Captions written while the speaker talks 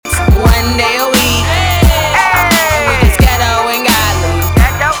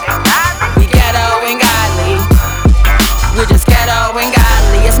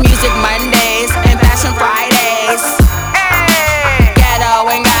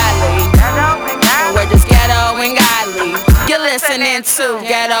into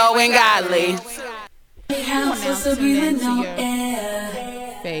Ghetto and Godly. House so breathing no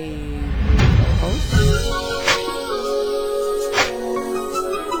air. Favorite host.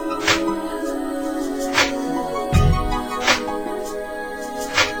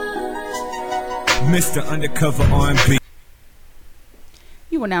 Mr. Undercover R&B.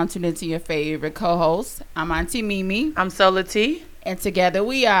 You are now tuned into your favorite co-host. I'm Auntie Mimi. I'm Sola T. And together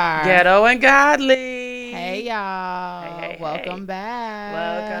we are Ghetto and Godly. Hey y'all. Hey. Welcome back.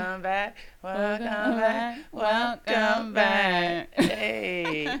 Welcome back. Welcome back.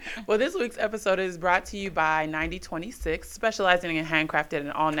 Hey. Well, this week's episode is brought to you by 9026, specializing in handcrafted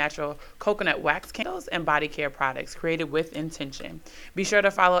and all-natural coconut wax candles and body care products created with intention. Be sure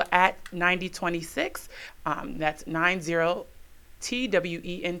to follow at 9026. That's 90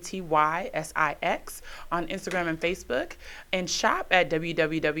 TWENTYSIX on Instagram and Facebook, and shop at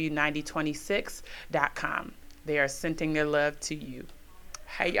www.9026.com. They are sending their love to you.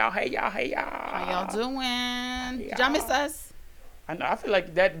 Hey y'all. How y'all doing? Did y'all miss us? I know. I feel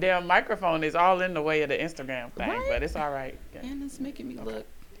like that damn microphone is all in the way of the Instagram thing, Right? but it's all right. Yeah. And it's making me look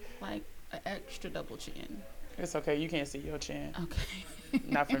like an extra double chin. It's okay. You can't see your chin. Okay.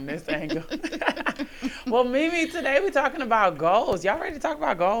 Not from this angle. Well, Mimi, today we're talking about goals. Y'all ready to talk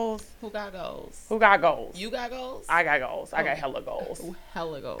about goals? Who got goals? Who got goals? You got goals? I got goals. I got hella goals.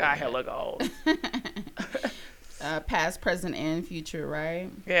 Hella goals. Got hella goals. Past, present, and future, right?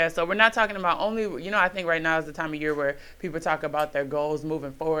 Yeah, so we're not talking about only, I think right now is the time of year where people talk about their goals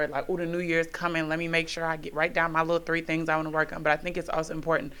moving forward. Like, the new year's coming. Let me make sure I write down my little 3 things I want to work on. But I think it's also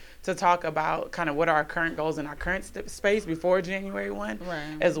important to talk about kind of what are our current goals in our current space before January 1,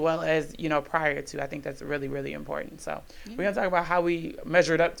 right, as well as, prior to. I think that's really, really important. So we're going to talk about how we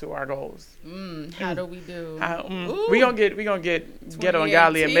measured up to our goals. How do we do? We're going to get Ghetto and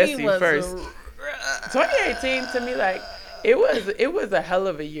Godly and Messy first. 2018 to me, like, it was a hell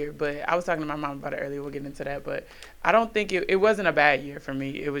of a year, but I was talking to my mom about it earlier. We'll get into that, but I don't think it wasn't a bad year for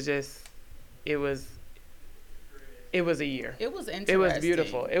me. It was just, it was a year. It was interesting. It was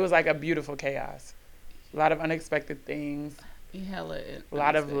beautiful. It was like a beautiful chaos. A lot of unexpected things. A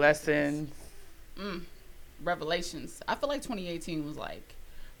lot of lessons. Revelations. I feel like 2018 was like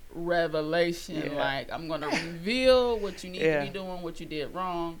revelation. Yeah. Like, I'm going to reveal what you need to be doing, what you did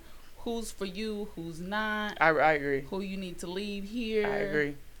wrong. Who's for you, who's not. I agree. Who you need to leave here. I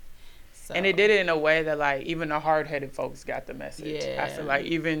agree. So. And it did it in a way that, like, even the hard-headed folks got the message. Yeah. I feel like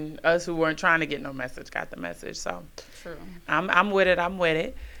even us who weren't trying to get no message got the message. So true. I'm with it.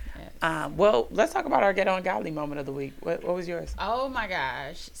 Yes. Well, let's talk about our Ghetto and Godly moment of the week. What was yours? Oh, my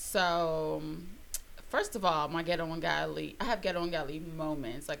gosh. So, first of all, my Ghetto and Godly, I have Ghetto and Godly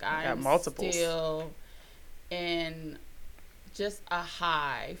moments. Like, I'm still in just a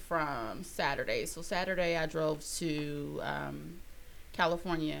high from Saturday. So Saturday I drove to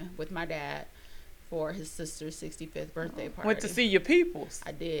California with my dad for his sister's 65th birthday party. Went to see your peoples.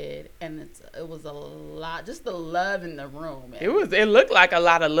 I did, and it was a lot, just the love in the room. It looked like a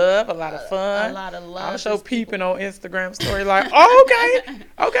lot of love, a lot of fun. A lot of love. I was so peeping on Instagram story like, oh,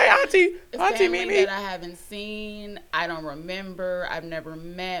 okay, Auntie Mimi. That I haven't seen, I don't remember, I've never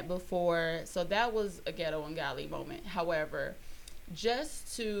met before. So that was a Ghetto and Godly moment. However,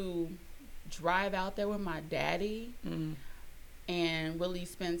 just to drive out there with my daddy and really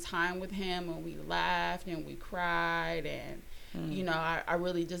spend time with him, and we laughed and we cried, and I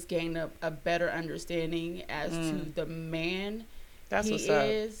really just gained a better understanding as to the man he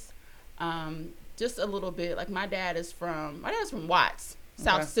is. Just a little bit, like my dad's from Watts,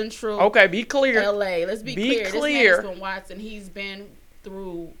 South Central. Okay, be clear. LA. Let's be clear. This man is from Watts, and he's been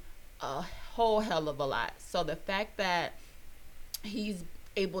through a whole hell of a lot. So the fact that he's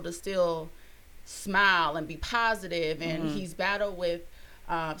able to still smile and be positive, and he's battled with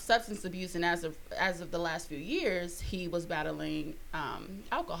substance abuse, and as of the last few years, he was battling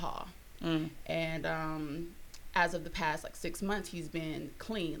alcohol, and as of the past 6 months, he's been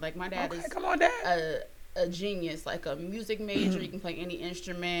clean. Like, my dad is a genius, like a music major. He can play any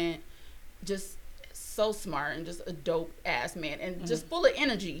instrument, just so smart, and just a dope ass man, and just full of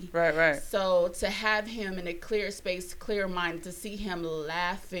energy. Right. So to have him in a clear space, clear mind, to see him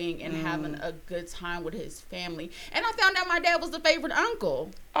laughing and having a good time with his family. And I found out my dad was the favorite uncle.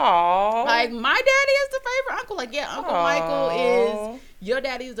 Aww. Like, my daddy is the favorite uncle. Like, yeah, Uncle Michael is, your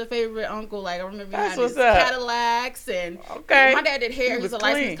daddy is the favorite uncle. Like, I remember he had his Cadillacs, and my dad did hair. He's a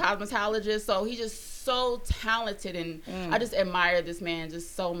licensed cosmetologist, so he just so talented, and I just admire this man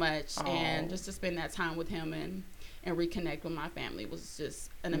just so much. And just to spend that time with him and reconnect with my family was just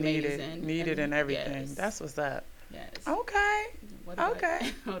an amazing needed and everything. Yes. That's what's up. Yes. Okay. What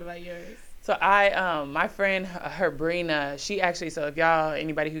about yours? So my friend Herbrina, she actually, so if y'all,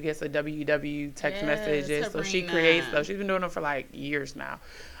 anybody who gets a WW text messages, so she creates those. She's been doing them for like years now.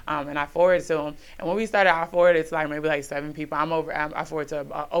 And I forward to them. And when we started, I forwarded to like maybe like 7 people. I forward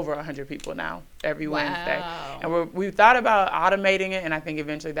to over 100 people now every Wednesday. And we thought about automating it, and I think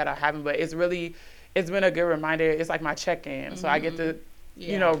eventually that'll happen. But it's been a good reminder. It's like my check-in. So I get to,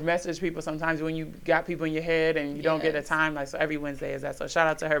 message people sometimes when you got people in your head and you don't get the time. Like, so every Wednesday is that. So shout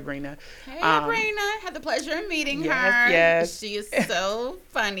out to her, Brina. Hey, Brina. Had the pleasure of meeting her. Yes. She is so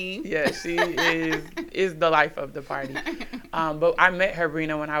funny. Yeah, she is the life of the party. But I met her,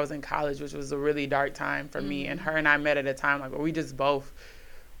 Brina, when I was in college, which was a really dark time for me. And her and I met at a time like where we just both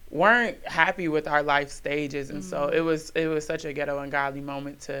weren't happy with our life stages, and so it was such a ghetto ungodly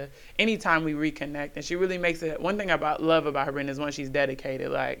moment to anytime we reconnect. And she really makes it. One thing I love about her, Brenda, is when she's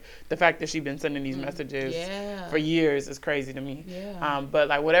dedicated. Like the fact that she's been sending these messages for years is crazy to me. But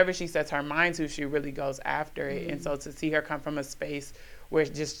like whatever she sets her mind to, she really goes after it. And so to see her come from a space where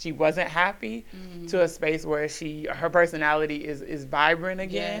she wasn't happy to a space where her personality is vibrant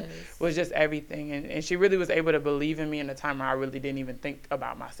again was just everything. And she really was able to believe in me in a time where I really didn't even think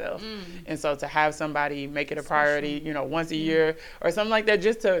about myself. And so to have somebody make it a priority, once a year or something like that,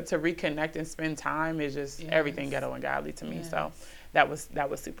 just to reconnect and spend time is just everything ghetto and godly to me. So that was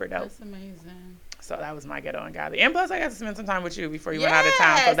super dope. That's amazing. So that was my ghetto and godly. And plus I got to spend some time with you before you went out of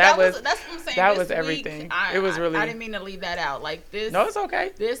town. So that's what I'm saying. That was everything. It was really. I didn't mean to leave that out. Like this. No, it's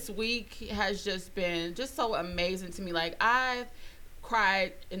okay. This week has just been so amazing to me. Like I've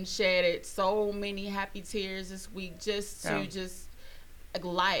cried and shedded so many happy tears this week just like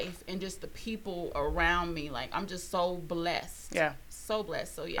life and just the people around me. Like I'm just so blessed. Yeah. So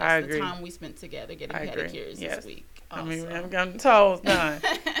blessed. So yes, I agree. The time we spent together getting pedicures this week. I mean, I'm getting toes done.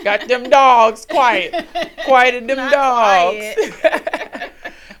 Got them dogs quieted them Not dogs.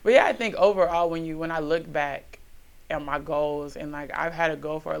 But yeah, I think overall when I look back at my goals, and like I've had a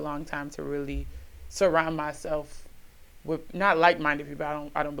goal for a long time to really surround myself with not like-minded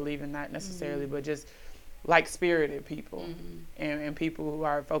people. I don't believe in that necessarily, but just like-spirited people and people who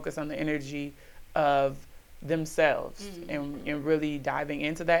are focused on the energy of themselves and really diving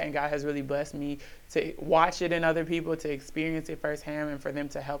into that. And God has really blessed me to watch it in other people, to experience it firsthand, and for them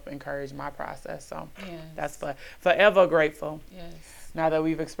to help encourage my process. So that's forever grateful. Yes. Now that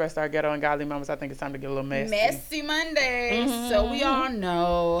we've expressed our ghetto and godly moments, I think it's time to get a little messy. Messy Monday. So we all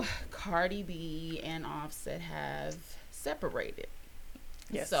know Cardi B and Offset have separated.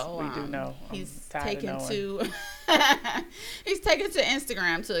 Yes, so, we do know. He's taken to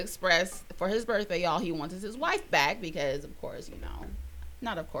Instagram to express for his birthday, y'all, he wanted his wife back because, of course,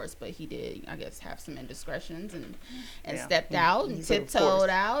 not of course, but he did, I guess, have some indiscretions and stepped out and tiptoed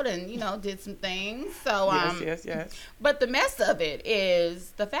out and, did some things. So, yes. But the mess of it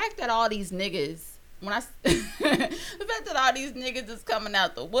is the fact that all these niggas, the fact that all these niggas is coming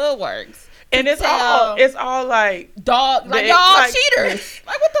out the woodworks. And it's all like dog, like y'all like, cheaters.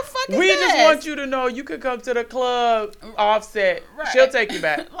 Like what the fuck is we this? Just want you to know you could come to the club, Offset. Right. She'll take you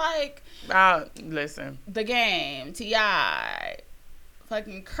back. Like listen. The Game, T.I.,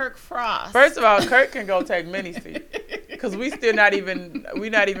 fucking Kirk Frost. First of all, Kirk can go take many seats. Cause we're not even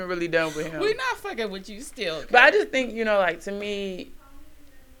really done with him. We're not fucking with you still. Kirk. But I just think, like to me,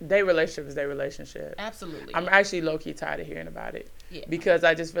 their relationship is their relationship. Absolutely. I'm actually low-key tired of hearing about it. Yeah. Because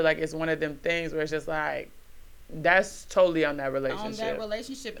I just feel like it's one of them things where it's just like, that's totally on that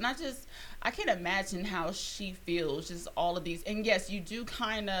relationship. And I can't imagine how she feels, just all of these. And yes, you do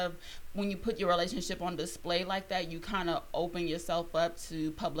kind of, when you put your relationship on display like that, you kind of open yourself up to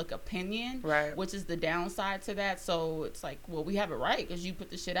public opinion. Right. Which is the downside to that. So it's like, well, we have it right because you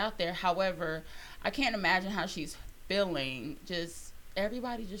put the shit out there. However, I can't imagine how she's feeling.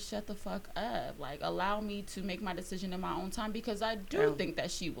 Everybody just shut the fuck up. Like, allow me to make my decision in my own time because I do think that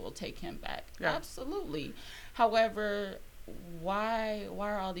she will take him back. Yeah. Absolutely. However, why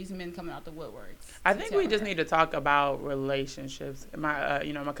are all these men coming out the woodworks? I think we just need to talk about relationships. My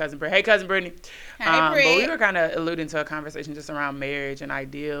my cousin Brittany. Hey, cousin Brittany. Hey, Britt. But we were kind of alluding to a conversation just around marriage and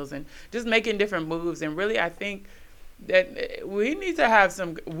ideals and just making different moves. And really, I think that we need to have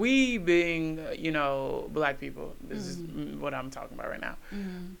we being, black people, this is what I'm talking about right now,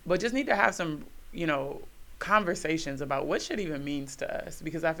 but just need to have some, conversations about what shit even means to us.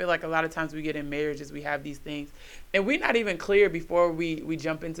 Because I feel like a lot of times we get in marriages, we have these things, and we're not even clear before we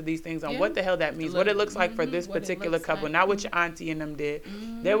jump into these things on what the hell that means, what it looks like for this particular couple, not what your auntie and them did.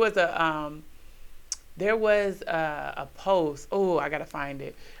 There was a post, I gotta find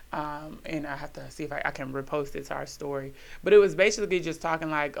it, And I have to see if I can repost it to our story. But it was basically just talking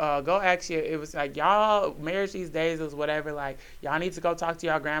like, go ask it was like, y'all, marriage these days is whatever. Like, y'all need to go talk to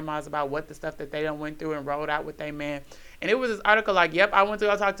y'all grandmas about what the stuff that they done went through and rolled out with their man. And it was this article like, yep, I went to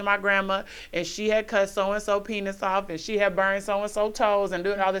go talk to my grandma, and she had cut so-and-so penis off, and she had burned so-and-so toes and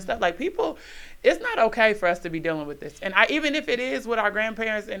doing all this stuff. Like, people, it's not okay for us to be dealing with this. And even if it is what our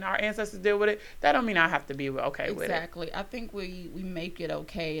grandparents and our ancestors deal with it, that don't mean I have to be okay with it. Exactly. I think we make it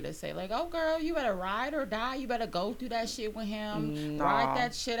okay to say, like, oh, girl, you better ride or die. You better go through that shit with him. No. Ride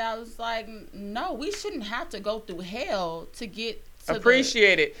that shit out. It's like, no, we shouldn't have to go through hell to get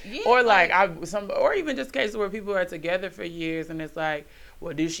appreciate it. Yeah, or or even just cases where people are together for years and it's like,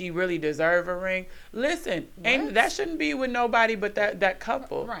 well, does she really deserve a ring? Listen, that shouldn't be with nobody but that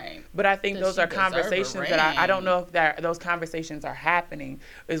couple. Right. But I think those are conversations that I don't know if those conversations are happening,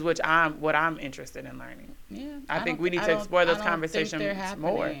 is what I'm interested in learning. Yeah. I think we need to explore those conversations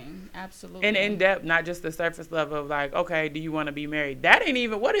more. Absolutely. And in depth, not just the surface level of like, okay, do you want to be married? That ain't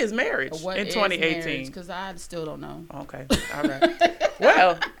even, what is marriage in 2018? Because I still don't know. Okay. All right.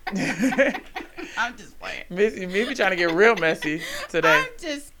 Well. I'm just playing. Maybe trying to get real messy today. I'm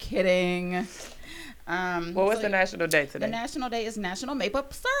just kidding. What's the national day today? The national day is National Maple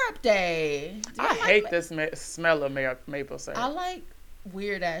Syrup Day. I hate the smell of maple syrup. I like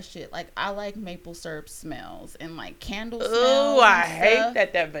weird ass shit. Like, I like maple syrup smells and like candle smells. Oh, I hate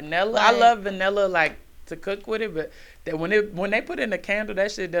that vanilla. Like, I love vanilla, like, to cook with it, but that when they put in the candle,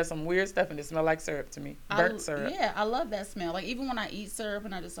 that shit does some weird stuff and it smells like syrup to me. Burnt syrup. Yeah, I love that smell. Like, even when I eat syrup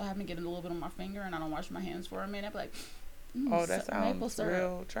and I just so happen to get a little bit on my finger and I don't wash my hands for a minute, I'm like, that sounds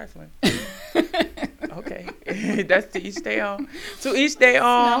real trifling. Okay. That's to each day on. To each day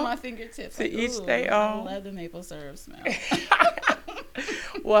on. Smell my fingertips. To each day on. I love the maple syrup smell.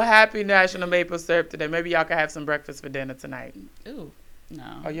 Well, happy National Maple Syrup today. Maybe y'all can have some breakfast for dinner tonight. Ooh.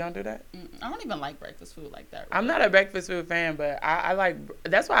 No. Oh, you don't do that? I don't even like breakfast food like that. Really. I'm not a breakfast food fan, but I like,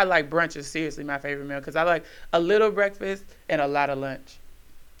 that's why I like brunch is seriously my favorite meal, because I like a little breakfast and a lot of lunch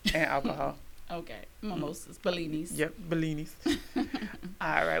and alcohol. Okay. Mimosas, Bellinis. Yep, Bellinis.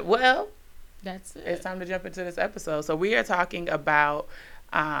 All right. Well, that's it. It's time to jump into this episode. So we are talking about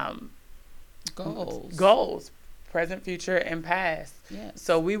goals, present, future, and past. Yes.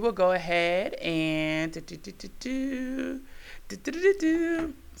 So we will go ahead and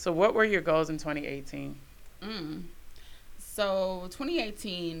So what were your goals in 2018? So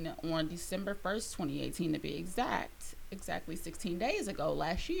 2018, on December 1st, 2018 to be exactly 16 days ago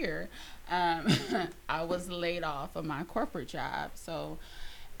last year, I was laid off of my corporate job. So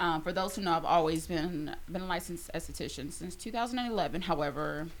for those who know, I've always been a licensed esthetician since 2011.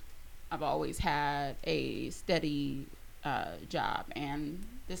 However, I've always had a steady job. And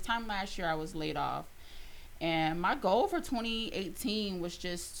this time last year, I was laid off. And my goal for 2018 was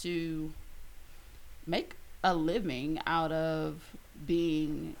just to make a living out of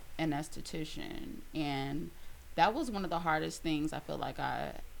being an esthetician. And that was one of the hardest things I feel like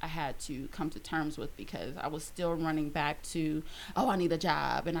I had to come to terms with, because I was still running back to, I need a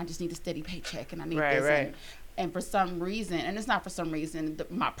job and I just need a steady paycheck and I need this. Right. And for some reason, and it's not for some reason,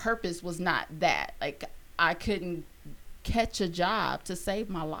 my purpose was not that. Like, I couldn't catch a job to save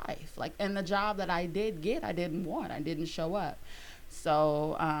my life. Like, and the job that I did get, I didn't want. I didn't show up.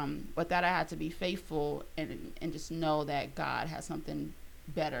 So with that, I had to be faithful and just know that God has something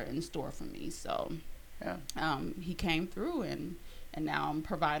better in store for me. So he came through, and now I'm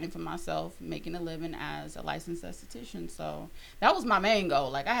providing for myself, making a living as a licensed esthetician. So that was my main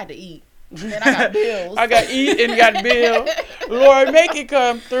goal. Like, I had to eat. And I got bills. I got eat and got bills. Lord, make it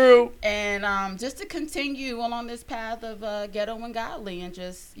come through. And just to continue along this path of Ghetto and Godly, and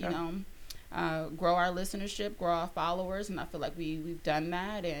just, you know, grow our listenership, grow our followers. And I feel like we've done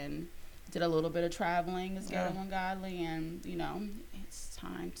that, and did a little bit of traveling as Ghetto and Godly. And, you know, it's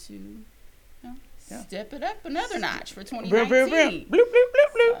time to step it up another notch for 2019. Bloop, bloop,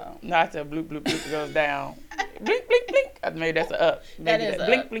 bloop, bloop. So. No, I said bloop, bloop, bloop, it goes down. Blink, blink, blink. Maybe that's a up. That is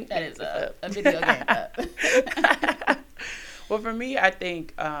blink, blink, that is a video game up. Well, for me, I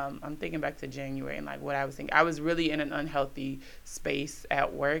think I'm thinking back to January and like what I was thinking. I was really in an unhealthy space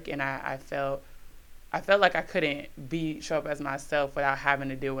at work, and I felt like I couldn't show up as myself without having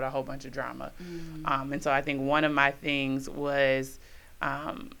to deal with a whole bunch of drama. And so I think one of my things was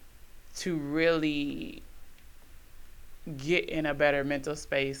to really get in a better mental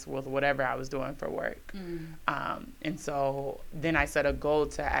space with whatever I was doing for work. And so then I set a goal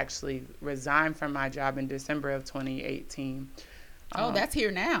to actually resign from my job in December of 2018. That's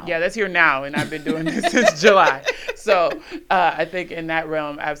here now. Yeah, that's here now, and I've been doing this since July. So I think in that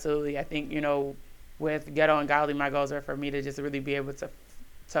realm, absolutely. I think, you know, with Ghetto and Godly, my goals are for me to just really be able to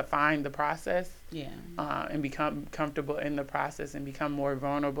to find the process. Yeah. And become comfortable in the process and become more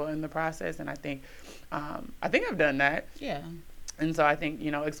vulnerable in the process. And I think I've done that. Yeah. And so I think,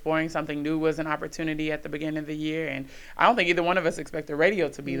 exploring something new was an opportunity at the beginning of the year. And I don't think either one of us expected radio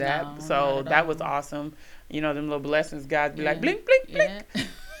to be that. So that was awesome. Them little blessings, guys be like, blink, blink, blink. Yeah.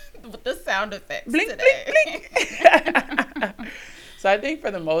 With the sound effects blink, today. blink, blink. So I think for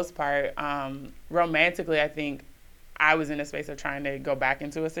the most part, romantically, I think I was in a space of trying to go back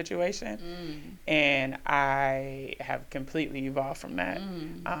into a situation. And I have completely evolved from that.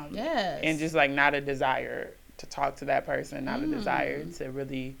 Yes. And just like not a desire to talk to that person, not a desire to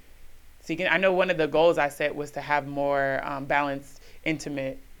really seek it. I know one of the goals I set was to have more balanced,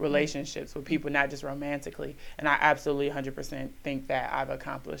 intimate relationships with people, not just romantically. And I absolutely 100% think that I've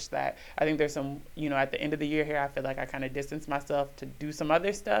accomplished that. I think there's some, at the end of the year here, I feel like I kind of distanced myself to do some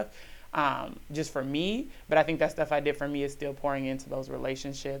other stuff just for me. But I think that stuff I did for me is still pouring into those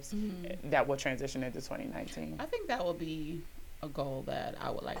relationships that will transition into 2019. I think that will be a goal that I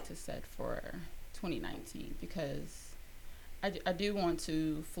would like to set for 2019, because I do want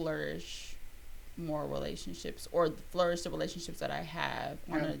to flourish more relationships, or flourish the relationships that I have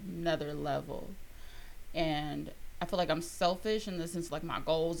on another level. And I feel like I'm selfish in the sense, like, my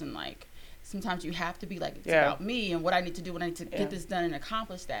goals, and like sometimes you have to be like, it's about me and what I need to do, what I need to get this done and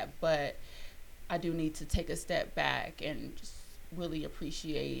accomplish that. But I do need to take a step back and just really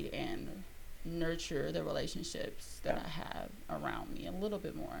appreciate and nurture the relationships that I have around me a little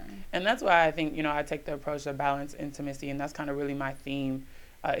bit more. And that's why I think, I take the approach of balance, intimacy, and that's kind of really my theme.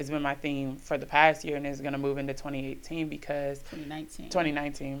 It's been my theme for the past year, and it's going to move into 2018 because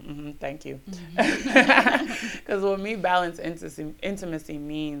 2019. Thank you. Because with me, balance, intimacy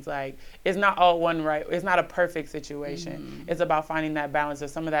means like it's not all one right. It's not a perfect situation. It's about finding that balance. So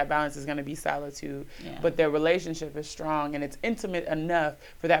some of that balance is going to be solitude, but their relationship is strong and it's intimate enough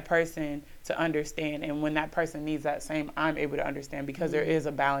for that person to understand. And when that person needs that same, I'm able to understand, because there is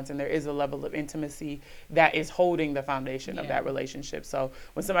a balance and there is a level of intimacy that is holding the foundation of that relationship. So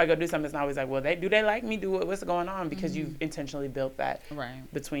when somebody go do something, it's not always like, well, do they like me? What's going on? Because you've intentionally built that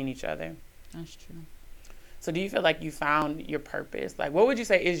between each other. That's true. So do you feel like you found your purpose? Like, what would you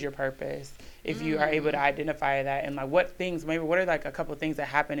say is your purpose if you are able to identify that? And like, what are like a couple of things that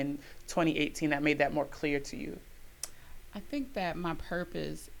happened in 2018 that made that more clear to you? I think that my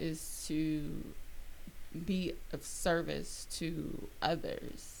purpose is to be of service to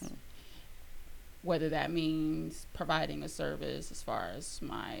others. Whether that means providing a service as far as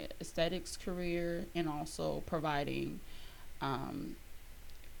my aesthetics career, and also providing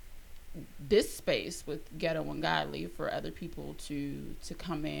this space with Ghetto and Godly for other people to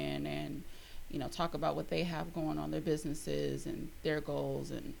come in and, talk about what they have going on, their businesses and their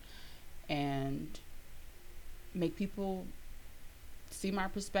goals, and make people see my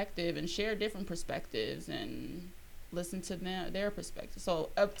perspective and share different perspectives and listen to their perspective. So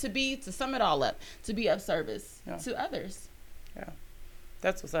to sum it all up, to be of service to others. Yeah,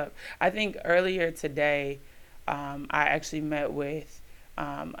 that's what's up. I think earlier today, I actually met with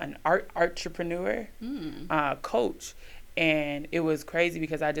an entrepreneur coach, and it was crazy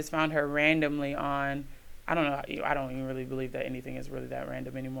because I just found her randomly on, I don't know, I don't even really believe that anything is really that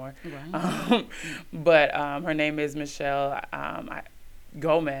random anymore. Right. But her name is Michelle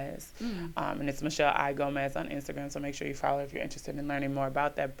Gomez, and it's Michelle I. Gomez on Instagram, so make sure you follow her if you're interested in learning more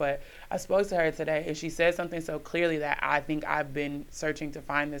about that. But I spoke to her today, and she said something so clearly that I think I've been searching to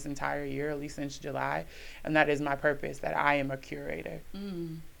find this entire year, at least since July, and that is my purpose, that I am a curator.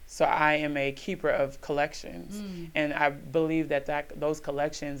 So I am a keeper of collections, and I believe that those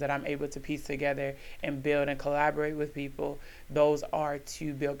collections that I'm able to piece together and build and collaborate with people, those are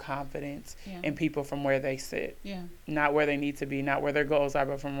to build confidence in people from where they sit, not where they need to be, not where their goals are,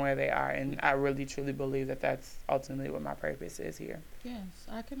 but from where they are. And I really, truly believe that that's ultimately what my purpose is here. Yes,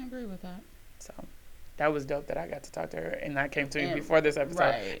 I can agree with that. So that was dope that I got to talk to her, and that came to me before this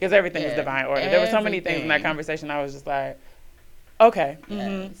episode, because everything is divine order. There were so many things in that conversation I was just like, okay.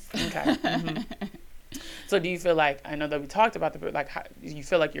 Okay. So do you feel like, I know that we talked about how, do you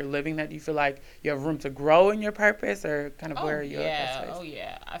feel like you're living that? Do you feel like you have room to grow in your purpose, or kind of where are you at that space? Oh,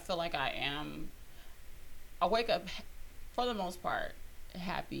 yeah. I feel like I wake up, for the most part,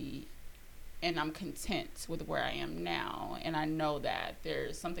 happy, and I'm content with where I am now. And I know that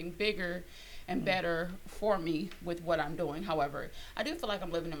there's something bigger and better for me with what I'm doing. However, I do feel like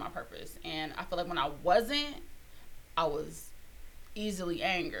I'm living in my purpose. And I feel like when I wasn't, I was easily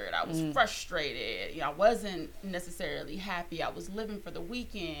angered. I was frustrated. I wasn't necessarily happy. I was living for the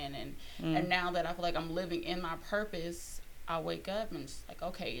weekend, and now that I feel like I'm living in my purpose, I wake up and it's like,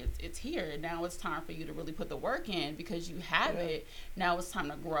 okay, it's here. Now it's time for you to really put the work in because you have it. Now it's time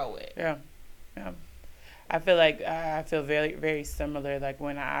to grow it. Yeah. I feel like I feel very, very similar. Like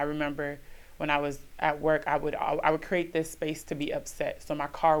when I remember when I was at work, I would create this space to be upset. So my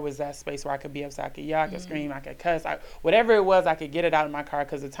car was that space where I could be upset. I could yell, I could scream, I could cuss. Whatever it was, I could get it out in my car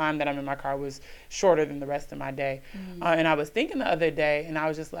because the time that I'm in my car was shorter than the rest of my day. And I was thinking the other day, and I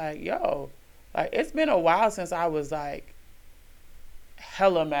was just like, yo, like it's been a while since I was like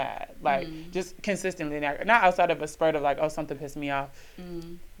hella mad, like just consistently, not outside of a spurt of like, oh, something pissed me off,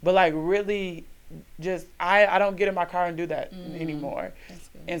 but like really just I don't get in my car and do that anymore.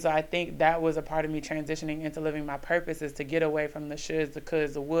 And so I think that was a part of me transitioning into living my purpose, is to get away from the shoulds, the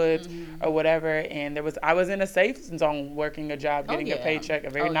coulds, the woulds, or whatever. And I was in a safe zone, working a job, getting a paycheck, a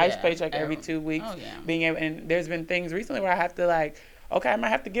very nice paycheck every 2 weeks, being able. And there's been things recently where I have to like, okay, I might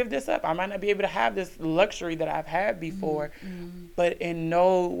have to give this up. I might not be able to have this luxury that I've had before, but in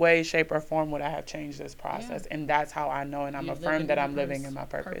no way, shape, or form would I have changed this process. And that's how I know, and I'm affirmed that I'm living in my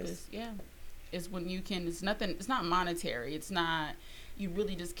purpose. Yeah. Is when you can, it's not monetary. It's not, you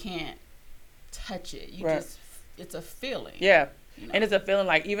really just can't touch it. You just, it's a feeling. Yeah. You know? And it's a feeling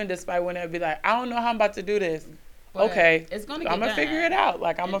like, even despite when it'd be like, I don't know how I'm about to do this. But okay. It's going to get I'm going to figure it out.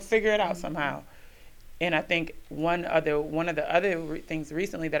 Like, I'm going to figure it out somehow. And I think one of the other things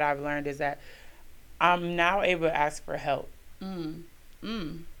recently that I've learned is that I'm now able to ask for help.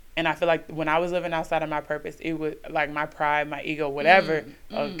 And I feel like when I was living outside of my purpose, it was like my pride, my ego, whatever,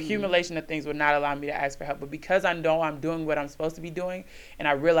 accumulation of things would not allow me to ask for help. But because I know I'm doing what I'm supposed to be doing, and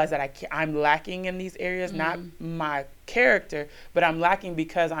I realize that I'm lacking in these areas, not my character, but I'm lacking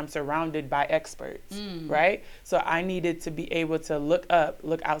because I'm surrounded by experts, right? So I needed to be able to look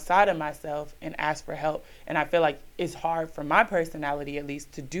outside of myself and ask for help. And I feel like it's hard for my personality, at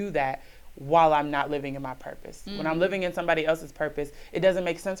least, to do that while I'm not living in my purpose. When I'm living in somebody else's purpose, it doesn't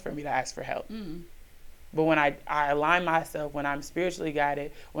make sense for me to ask for help. But when I align myself, when I'm spiritually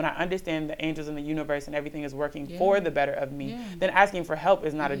guided, when I understand the angels in the universe and everything is working for the better of me, then asking for help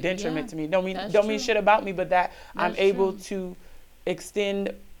is not a detriment to me. Don't mean shit about me, but that I'm able to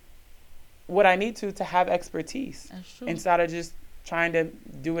extend what I need to have expertise instead of just trying to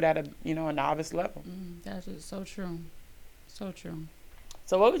do it at a novice level. That is so true. So true.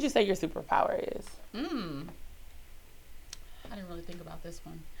 So what would you say your superpower is? I didn't really think about this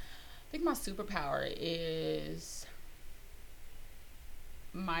one. I think my superpower is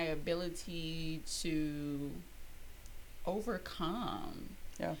my ability to overcome.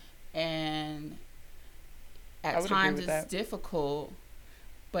 Yeah. And at times it's difficult,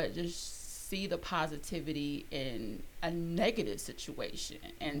 but just see the positivity in a negative situation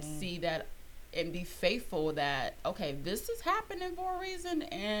and see that and be faithful that, okay, this is happening for a reason,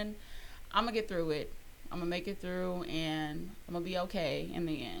 and I'm going to get through it. I'm going to make it through, and I'm going to be okay in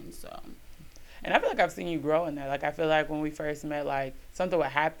the end. So, and I feel like I've seen you grow in that. Like, I feel like when we first met, like, something would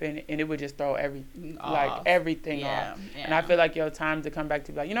happen, and it would just throw everything off. Yeah. And I feel like your time to come back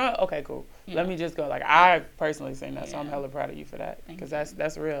to be like, you know what? Okay, cool. Yeah. Let me just go. Like, I've personally seen that, so I'm hella proud of you for that. Because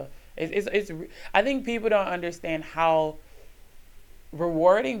that's real. It's I think people don't understand how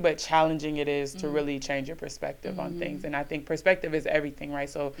rewarding but challenging it is to really change your perspective on things. And I think perspective is everything, right?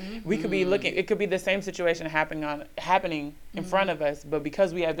 So we could be looking, it could be the same situation happening in front of us, but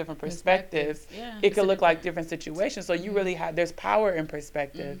because we have different perspectives, it could look like different situations. So you really have, there's power in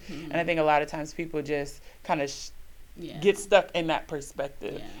perspective. And I think a lot of times people just kind of get stuck in that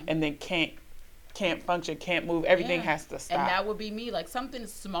perspective and then can't function, can't move, everything has to stop. And that would be me. Like, something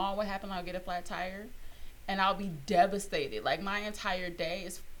small would happen, I'll get a flat tire and I'll be devastated. Like, my entire day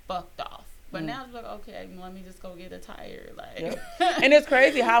is fucked off. But now it's like, okay, let me just go get a tire. Like, and it's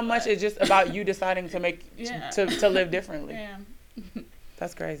crazy how much it's just about you deciding to make to live differently.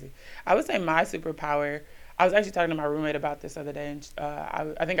 That's crazy. I would say my superpower, I was actually talking to my roommate about this the other day, and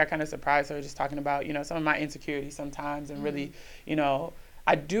I think I kind of surprised her just talking about, some of my insecurities sometimes, and really,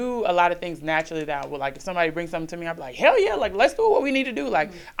 I do a lot of things naturally that I would, like, if somebody brings something to me, I'm like, hell yeah, like, let's do what we need to do.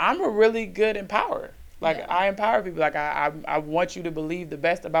 Like, I'm a really good empowerer. Like, I empower people. Like, I want you to believe the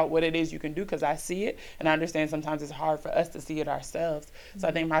best about what it is you can do, because I see it, and I understand sometimes it's hard for us to see it ourselves. So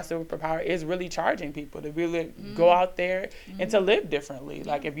I think my superpower is really charging people to really go out there and to live differently.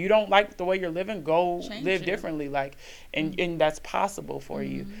 Like, if you don't like the way you're living, go live differently. Like, and that's possible for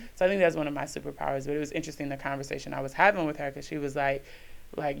you. So I think that's one of my superpowers. But it was interesting, the conversation I was having with her, because she was like,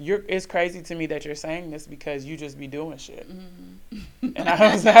 it's crazy to me that you're saying this, because you just be doing shit. And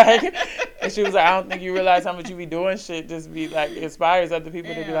I was like, and she was like, I don't think you realize how much you be doing shit. Just be like, inspires other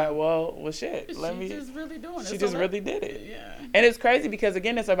people to be like, well, shit. She just really doing it. She just really did it. Yeah. And it's crazy because,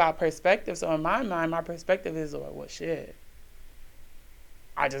 again, it's about perspective. So in my mind, my perspective is, well, shit.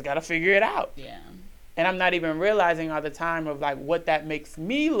 I just got to figure it out. Yeah. And I'm not even realizing all the time of like what that makes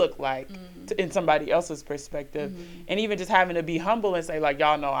me look like in somebody else's perspective. And even just having to be humble and say like,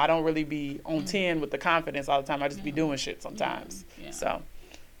 y'all know, I don't really be on 10 with the confidence all the time. I just be doing shit sometimes. Yeah. So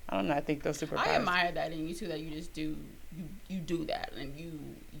I don't know. I think those superpowers. I admire that in you too, that you just do, you do that. And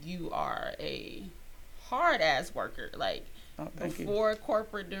you are a hard ass worker. Like, before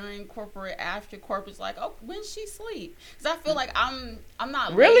corporate, during corporate, after corporate, it's like, oh, when she sleep? Because I feel like I'm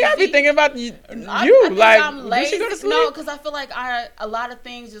not really lazy. I be thinking about you. I like, I'm lazy. When she go to sleep? No, because I feel like a lot of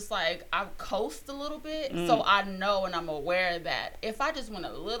things just like I coast a little bit, so I know and I'm aware that if I just went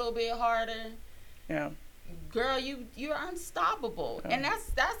a little bit harder, girl, you're unstoppable, and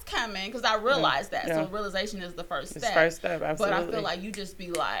that's coming because I realized that. So realization is the first step. It's first step, absolutely. But I feel like you just be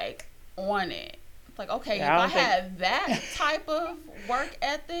like on it. Like, okay, if I had that type of work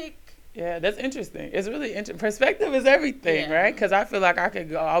ethic. Yeah, that's interesting. It's really interesting. Perspective is everything, right? Because I feel like I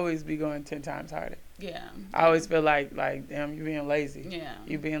could always be going 10 times harder. Yeah. I always feel like damn, you being lazy. Yeah.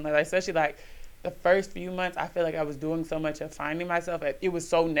 You being like, especially like the first few months, I feel like I was doing so much of finding myself. It was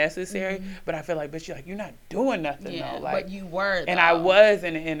so necessary, but I feel like, bitch, you're not doing nothing though. Like, but you were, and I was,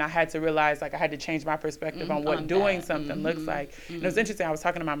 and I had to realize, like, I had to change my perspective on what doing something looks like. And it was interesting. I was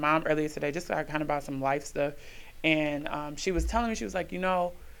talking to my mom earlier today, just kind of about some life stuff, and she was telling me, she was like,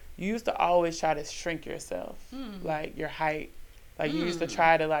 you used to always try to shrink yourself, like your height. Like, you used to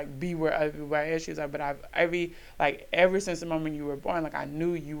try to, like, be where everywhere else. She was like, but ever since the moment you were born, like, I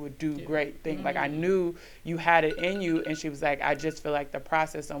knew you would do great things. Like, I knew you had it in you. And she was like, I just feel like the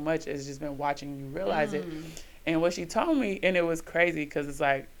process so much has just been watching you realize it. And what she told me, and it was crazy because it's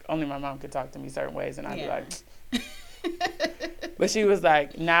like, only my mom could talk to me certain ways. And I'd be like, but she was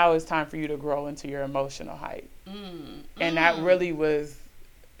like, now it's time for you to grow into your emotional height. And that really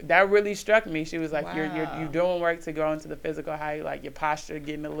struck me. She was like, wow. you're doing work to grow into the physical height, like your posture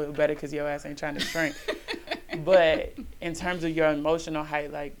getting a little better because your ass ain't trying to shrink. But in terms of your emotional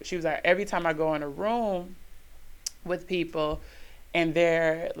height, like, she was like, every time I go in a room with people and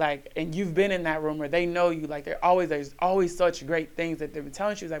they're like, and you've been in that room where they know you, like, there's always such great things that they've been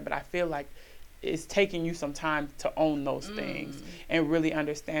telling. She was like, but I feel like it's taking you some time to own those things and really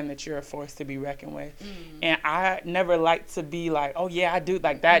understand that you're a force to be reckoned with. And I never like to be like, oh yeah, I do,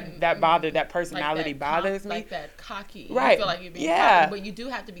 like that that personality like bothers me. Like that cocky. Right. You feel like you're being cocky, but you do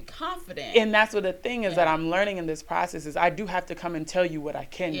have to be confident. And that's what the thing is that I'm learning in this process is I do have to come and tell you what I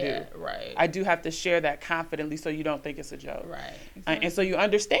can do. Right. I do have to share that confidently so you don't think it's a joke. Right. Exactly. And so you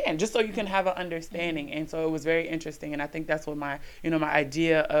understand, just so you can have an understanding. And so it was very interesting. And I think that's what my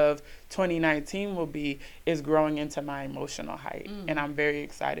idea of 2019 will be, is growing into my emotional height. And I'm very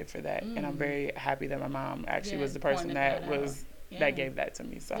excited for that. And I'm very happy that my mom actually was the person that gave that to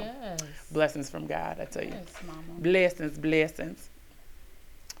me. So blessings from God, I tell you. Yes, Mama. Blessings.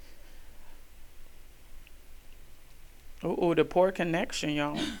 Oh, the poor connection,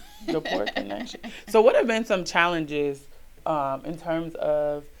 y'all. The poor connection. So what have been some challenges in terms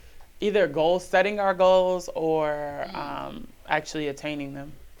of either setting our goals or actually attaining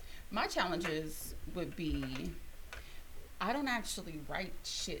them? My challenges would be, I don't actually write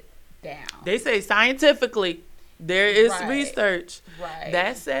shit down. They say scientifically, there is research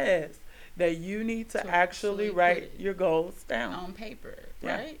that says that you need to actually write your goals down. On paper,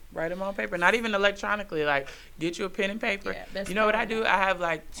 right? Write them on paper. Not even electronically. Like, get you a pen and paper. Yeah, you know what I do? I have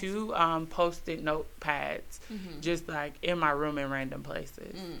like 2 Post-it note pads just like in my room in random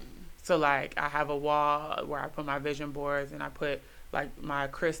places. So like I have a wall where I put my vision boards and I put like my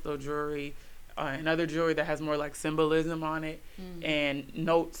crystal jewelry and other jewelry that has more like symbolism on it and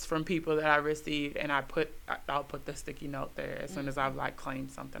notes from people that I received, and I'll put the sticky note there as soon as I've like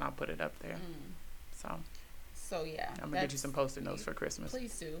claimed something. I'll put it up there. So yeah, I'm gonna get you some Post-it notes for Christmas.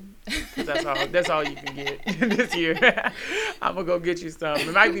 Please do. 'Cause that's all you can get this year. I'm gonna go get you some.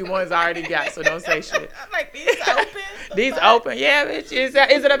 It might be ones I already got, so don't say shit. I'm like, these open. These open, yeah, bitch. Is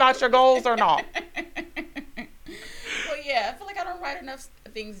it about your goals or not? Well, yeah, I feel like I don't write enough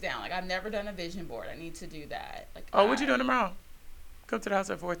things down. Like, I've never done a vision board. I need to do that. Like, what you doing tomorrow? Come to the house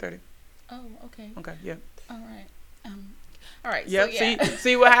at 4:30. Oh, okay. Okay, yeah. All right. All right. Yep. So, yeah.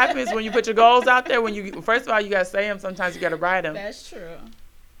 See what happens when you put your goals out there. First of all, you gotta say them. Sometimes you gotta write them. That's true.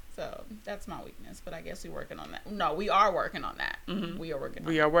 So that's my weakness, but I guess we're working on that. No, we are working on that. We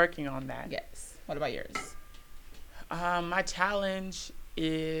are working on that. Yes. What about yours? My challenge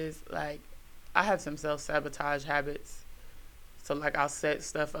is, like, I have some self-sabotage habits. So, like, I'll set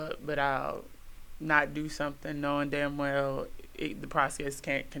stuff up, but I'll not do something knowing damn well the process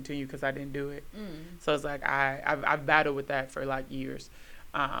can't continue because I didn't do it. So it's like I've battled with that for like years.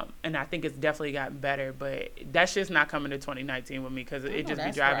 And I think it's definitely gotten better, but that shit's not coming to 2019 with me because it just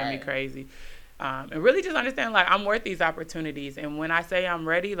be driving me crazy. And really just understand, like, I'm worth these opportunities. And when I say I'm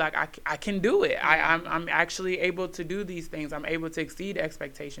ready, like, I can do it. I'm actually able to do these things. I'm able to exceed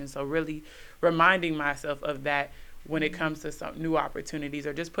expectations. So really reminding myself of that when it comes to some new opportunities,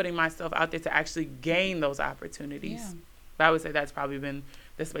 or just putting myself out there to actually gain those opportunities. Yeah. But I would say that's probably been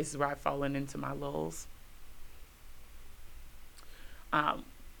the spaces where I've fallen into my lulls. Well,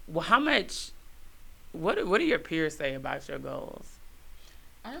 what do your peers say about your goals?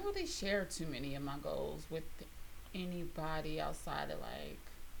 I don't really share too many of my goals with anybody outside of, like,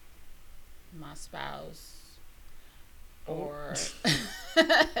 my spouse or...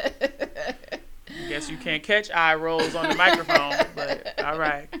 Guess you can't catch eye rolls on the microphone, but all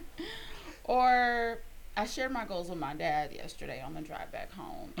right. Or I shared my goals with my dad yesterday on the drive back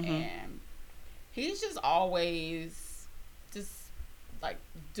home, and he's just always just, like,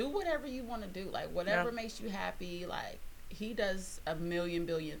 do whatever you want to do. Like, whatever makes you happy, like, he does a million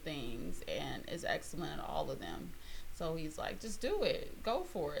billion things and is excellent at all of them. So he's like, just do it. Go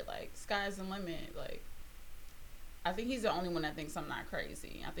for it. Like, sky's the limit. Like, I think he's the only one that thinks I'm not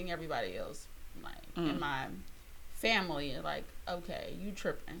crazy. I think everybody else, like, in my family, are like, okay, you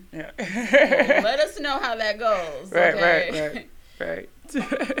tripping. Yeah. Well, let us know how that goes. Right, okay? right.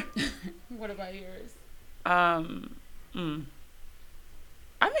 What about yours? I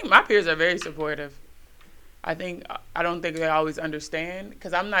think my peers are very supportive. I don't think they always understand,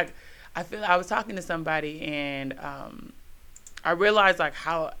 because I was talking to somebody, and I realized, like,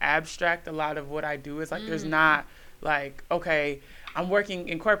 how abstract a lot of what I do is. Like, there's not, like, okay, I'm working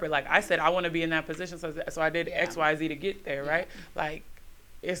in corporate. Like I said, I want to be in that position, so I did X, Y, Z to get there, right? Like,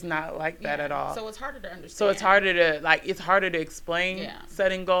 it's not like that at all. So it's harder to understand. So it's harder to explain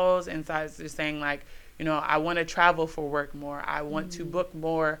setting goals, and so it's just saying, like, you know, I want to travel for work more. I want to book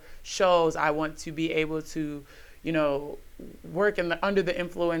more shows. I want to be able to, you know, work under the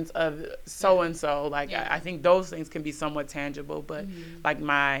influence of so-and-so. Like, I think those things can be somewhat tangible, but like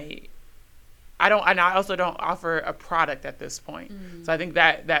I also don't offer a product at this point. So I think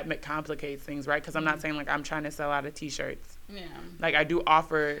that complicates things, right? Because I'm not saying, like, I'm trying to sell out of T-shirts. Yeah. Like, I do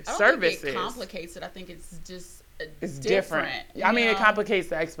offer services. Think it complicates it. I think it's just it's different. I mean, it complicates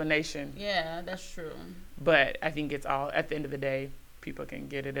the explanation. Yeah, that's true. But I think it's all, at the end of the day, people can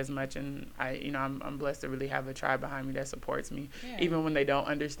get it as much. And I'm blessed to really have a tribe behind me that supports me, even when they don't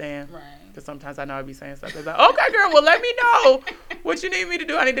understand. Right. Because sometimes I know I'd be saying stuff. They're like, okay, girl, well, let me know what you need me to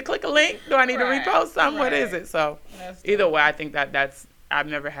do. I need to click a link. Do I need to repost something? What is it? So either way, I think I've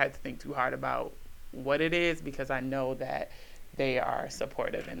never had to think too hard about what it is, because I know that they are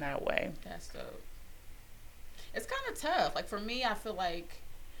supportive in that way. That's dope. It's kind of tough. Like, for me, I feel like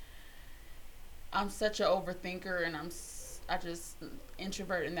I'm such an overthinker, and I just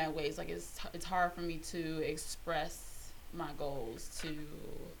introvert in that way. It's like it's hard for me to express my goals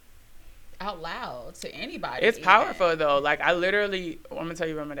out loud to anybody. It's powerful though. Like, I'm gonna tell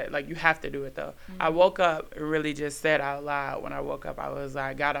you about that. Like, you have to do it though. I woke up and really just said out loud, when I woke up, I was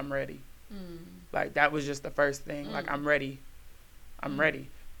like, God, I'm ready. Like, that was just the first thing. Like, I'm ready. I'm ready.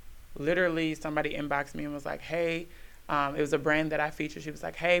 Literally, somebody inboxed me and was like, hey, it was a brand that I featured. She was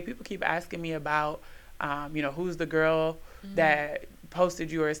like, hey, people keep asking me about, who's the girl that posted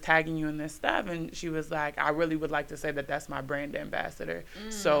you or is tagging you in this stuff. And she was like, I really would like to say that that's my brand ambassador.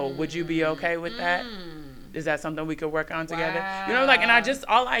 So would you be okay with that? Is that something we could work on together? Wow. You know, like, and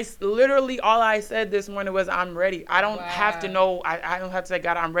all I said this morning was, I'm ready. I don't have to know. I don't have to say,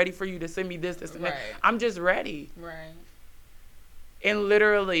 God, I'm ready for you to send me this, and that. I'm just ready. Right. And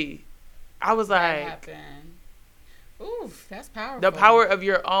literally, I was like, oof, that's powerful. The power of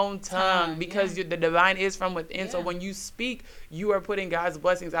your own tongue, because the divine is from within. So when you speak, you are putting God's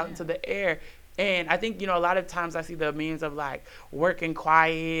blessings out into the air. And I think, a lot of times I see the memes of, like, working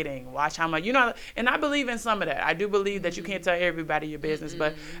quiet and watch how much, and I believe in some of that. I do believe that you can't tell everybody your business,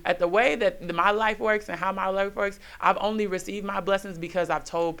 but at the way that my life works and how my life works, I've only received my blessings because I've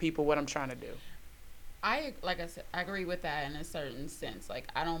told people what I'm trying to do. Like I said, I agree with that in a certain sense. Like,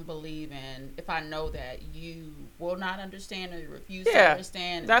 I don't believe in, if I know that you will not understand or you refuse to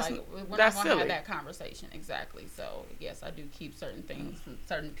understand, we're not going to have that conversation. Exactly. So, yes, I do keep certain things from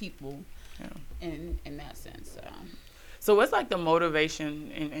certain people in that sense. So what's, like, the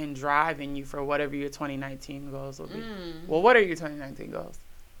motivation and drive in you for whatever your 2019 goals will be? Well, what are your 2019 goals?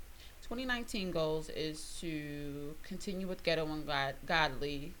 2019 goals is to continue with Ghetto and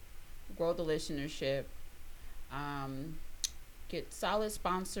Godly, grow the listenership, get solid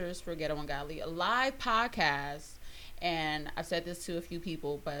sponsors for Ghetto and Godly, a live podcast, and I've said this to a few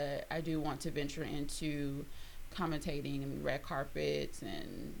people, but I do want to venture into commentating and red carpets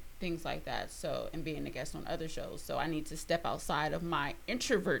and things like that. So, and being a guest on other shows. So I need to step outside of my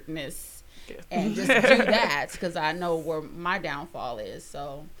introvertness and just do that, because I know where my downfall is.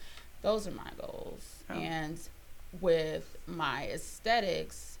 So those are my goals. And with my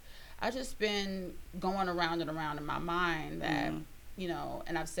aesthetics, I've just been going around and around in my mind that, you know,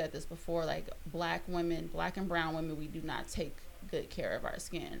 and I've said this before, like black and brown women, we do not take good care of our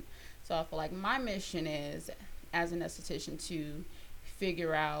skin. So I feel like my mission is, as an esthetician, to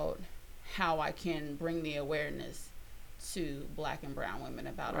figure out how I can bring the awareness to black and brown women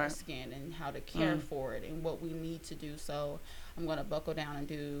about our skin and how to care for it and what we need to do. So I'm going to buckle down and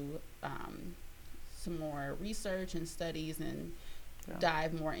do some more research and studies and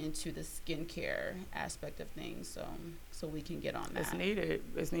dive more into the skincare aspect of things, so we can get on that. It's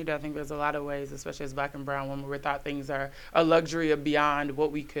needed. I think there's a lot of ways, especially as black and brown women, we thought things are a luxury of beyond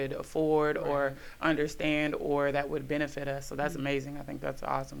what we could afford or understand or that would benefit us. So that's amazing. I think that's an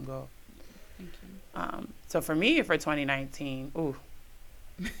awesome goal. Thank you. So for me, for 2019,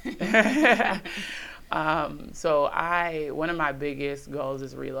 so one of my biggest goals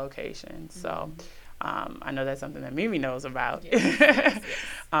is relocation. So I know that's something that Mimi knows about. Yes.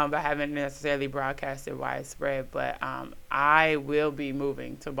 But I haven't necessarily broadcasted widespread. But I will be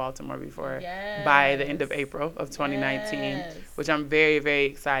moving to Baltimore by the end of April of 2019, which I'm very, very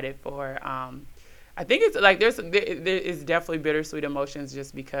excited for. I think it's like there is definitely bittersweet emotions,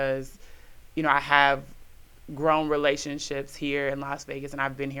 just because, you know, I have grown relationships here in Las Vegas, and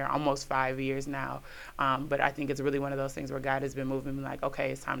I've been here almost 5 years now. But I think it's really one of those things where God has been moving me like,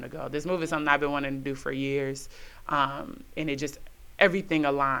 okay, it's time to go. This move is something I've been wanting to do for years. And it just, everything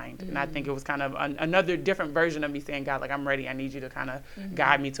aligned. And I think it was kind of another different version of me saying, God, like, I'm ready. I need you to kind of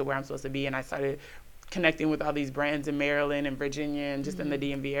guide me to where I'm supposed to be. And I started connecting with all these brands in Maryland and Virginia and just in the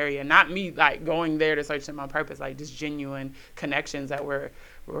DMV area. Not me like going there to search them on purpose, like just genuine connections that we're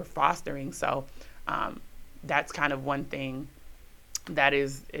fostering. So that's kind of one thing that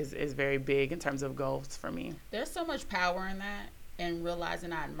is very big in terms of goals for me. There's so much power in that, and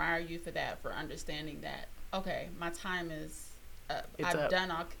realizing I admire you for that, for understanding that, okay, my time is up. I've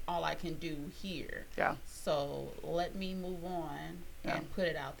done all I can do here. Yeah. So let me move on and put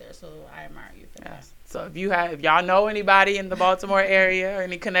it out there. So I admire you for that. So if y'all know anybody in the Baltimore area or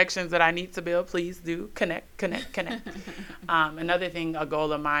any connections that I need to build, please do connect. Another thing, a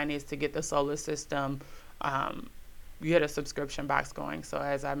goal of mine is to get the solar system. You had a subscription box going. So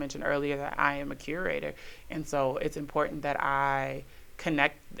as I mentioned earlier, that I am a curator, and so it's important that I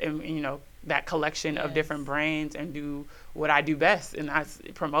connect, that collection of different brands and do what I do best, and I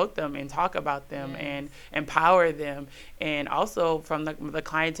promote them and talk about them and empower them, and also from the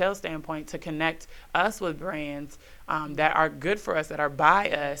clientele standpoint, to connect us with brands that are good for us, that are by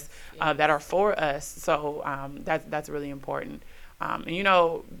us, that are for us. So that's really important.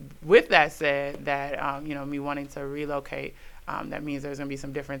 And, with that said, that, me wanting to relocate, that means there's going to be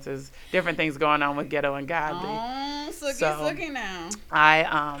some different things going on with Ghetto and Godly. Oh, Sookie now.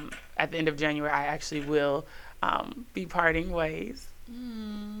 At the end of January, I actually will be parting ways.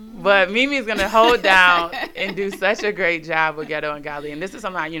 But Mimi's going to hold down and do such a great job with Ghetto and Godly. And this is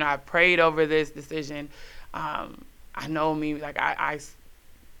something, I prayed over this decision. I know Mimi,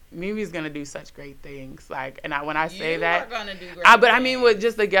 Mimi's gonna do such great things. When I say that, you are gonna do great but things. I mean with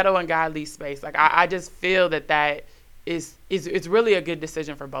just the Ghetto and Godly space. I just feel that is it's really a good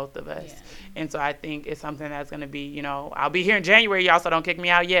decision for both of us. And so I think it's something that's gonna be, I'll be here in January, y'all, so don't kick me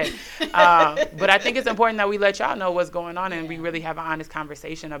out yet. But I think it's important that we let y'all know what's going on, and we really have an honest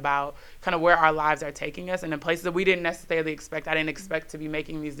conversation about kind of where our lives are taking us, and in places that we didn't necessarily expect. I didn't expect to be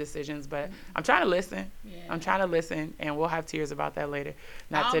making these decisions, but I'm trying to listen. I'm trying to listen, and we'll have tears about that later.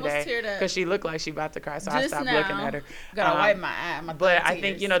 Not today, because she looked like she about to cry, so I stopped looking at her. Gotta wipe my eye. But I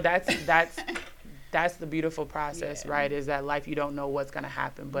think that's the beautiful process, right? Is that life, you don't know what's going to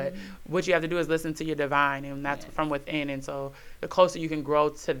happen, but what you have to do is listen to your divine, and that's from within. And so the closer you can grow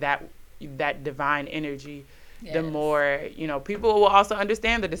to that divine energy, the more, people will also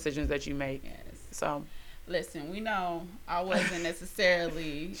understand the decisions that you make. So listen, we know I wasn't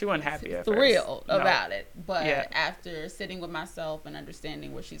necessarily she wasn't happy at thrilled about it, but after sitting with myself and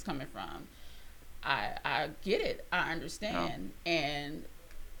understanding where she's coming from, I get it. I understand. And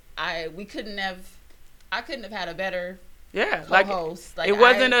I couldn't have had a better co-host. It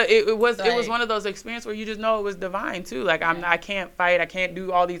wasn't it was one of those experiences where you just know it was divine too. I can't fight, I can't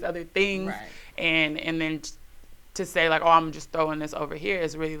do all these other things, and then to say I'm just throwing this over here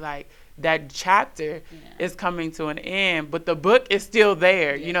is really that chapter is coming to an end, but the book is still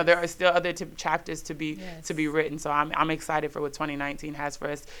there. You know, there are still other chapters to be written. So I'm excited for what 2019 has for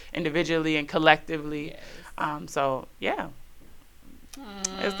us individually and collectively. So yeah,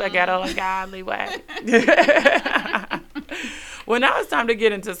 it's the Ghetto and Godly way. Well, now it's time to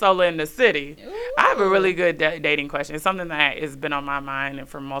get into Sola in the City. Ooh. I have a really good dating question. It's something that has been on my mind and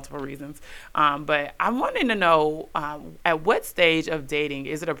for multiple reasons. But I'm wanting to know, at what stage of dating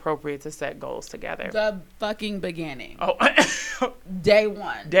is it appropriate to set goals together? The fucking beginning. Oh. Day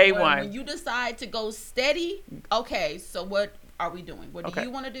one. When you decide to go steady, okay, so what are we doing? What do you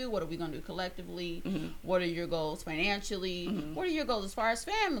want to do? What are we going to do collectively? Mm-hmm. What are your goals financially? Mm-hmm. What are your goals as far as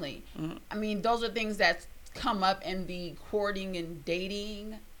family? Mm-hmm. I mean, those are things that come up in the courting and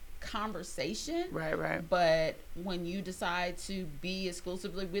dating conversation. Right. But when you decide to be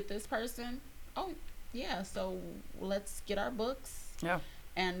exclusively with this person, so let's get our books. Yeah.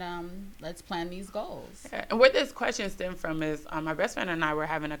 And let's plan these goals. Yeah. And where this question stemmed from is my best friend and I were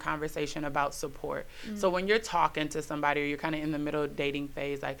having a conversation about support. Mm-hmm. So when you're talking to somebody or you're kind of in the middle of dating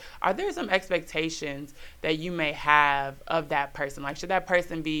phase, like, are there some expectations that you may have of that person? Like, should that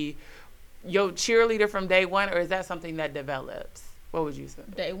person be your cheerleader from day one, or is that something that develops? What would you say?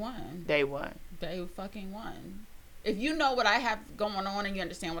 Day one. Day fucking one. If you know what I have going on and you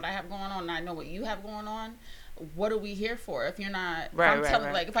understand what I have going on and I know what you have going on, what are we here for? If you're not,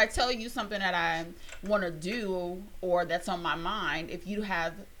 like, if I tell you something that I want to do or that's on my mind, if you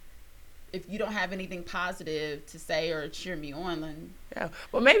don't have anything positive to say or cheer me on, then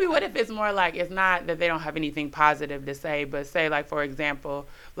well, maybe what if it's more like, it's not that they don't have anything positive to say, but say, like, for example,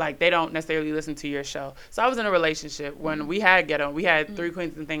 like, they don't necessarily listen to your show. So I was in a relationship when we had Three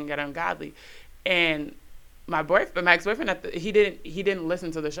Queens and Thing Ghetto and Godly, and my ex-boyfriend, he didn't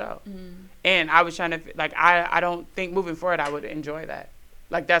listen to the show. And I was trying to, like, I don't think moving forward I would enjoy that.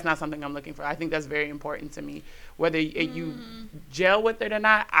 Like, that's not something I'm looking for. I think that's very important to me. Whether you gel with it or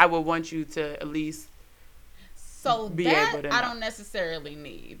not, I would want you to at least be able to know. I don't necessarily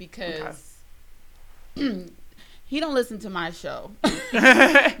need, because he don't listen to my show.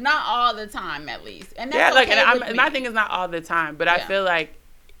 Not all the time, at least. And that's and my thing is not all the time, but I feel like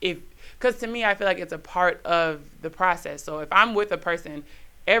because to me, I feel like it's a part of the process. So if I'm with a person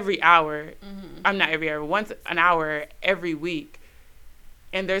every hour, I'm not every hour, once an hour every week,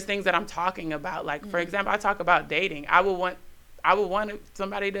 and there's things that I'm talking about, like, for example, I talk about dating. I would want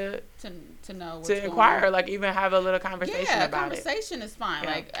somebody to know what's to inquire, like, even have a little conversation about conversation is fine.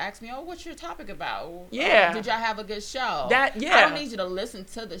 Like, ask me, what's your topic about? Did y'all have a good show? I don't need you to listen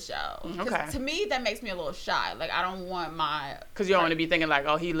to the show. Okay. To me, that makes me a little shy. Like, I don't want because you don't want to be thinking like,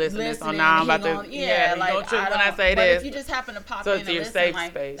 he listening, so now I'm about to like, don't trip when I say but this. If you just happen to pop so in it's and your listen, safe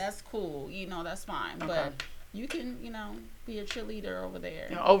like, space. that's cool. That's fine. Okay. But you can, be a cheerleader over there.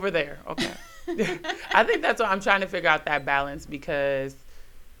 Over there, okay. I think that's what I'm trying to figure out, that balance, because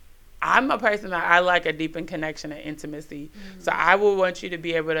I'm a person that I like a deepened connection and intimacy. So I would want you to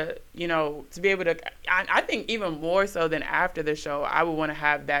be able to, I think even more so than after the show, I would want to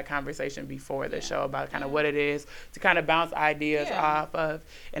have that conversation before the show about kind of what it is, to kind of bounce ideas off of.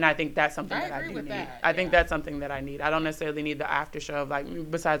 And I think that's something that I do need. I think that's something that I need. I don't necessarily need the after show of,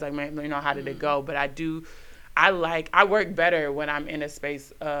 like, besides, like, how did it go? But I work better when I'm in a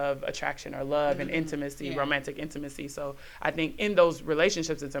space of attraction or love and intimacy, romantic intimacy. So I think in those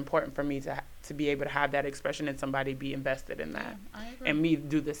relationships, it's important for me to be able to have that expression and somebody be invested in that. I agree. And me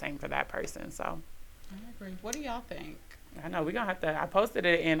do the same for that person. So I agree. What do y'all think? I know we're going to have to, I posted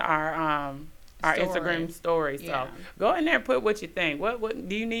it in our Instagram story. So go in there and put what you think. What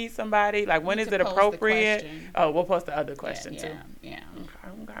do you need somebody? Like, when is it appropriate? Oh, we'll post the other question too. Yeah.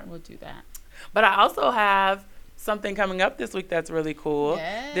 Okay. We'll do that. But I also have something coming up this week that's really cool.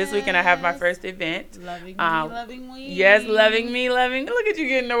 Yes. This weekend I have my first event. Loving me. Yes, loving me. Look at you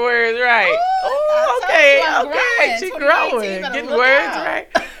getting the words right. Ooh, okay. She's growing. Getting words right.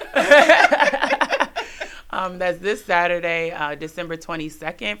 That's this Saturday, December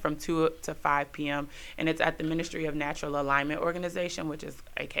 22nd from 2 to 5 p.m. And it's at the Ministry of Natural Alignment Organization, which is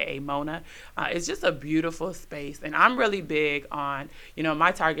AKA MONA. It's just a beautiful space. And I'm really big on,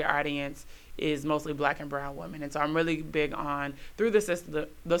 my target audience is mostly Black and brown women. And so I'm really big on, through the system,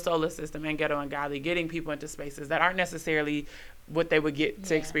 the Sola system and Ghetto and Godly, getting people into spaces that aren't necessarily what they would get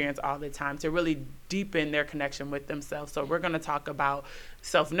to experience all the time, to really deepen their connection with themselves. So we're going to talk about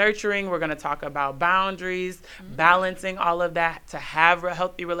self-nurturing. We're going to talk about boundaries, balancing all of that to have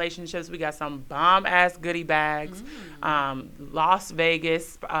healthy relationships. We got some bomb-ass goodie bags. Las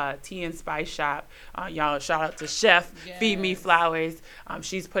Vegas Tea and Spice Shop. Y'all, shout out to Chef Feed Me Flowers.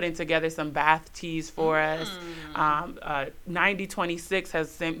 She's putting together some bath teas for us. 9026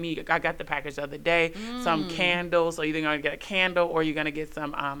 has sent me, I got the package the other day, some candles. So you're either going to get a candle or you're going to get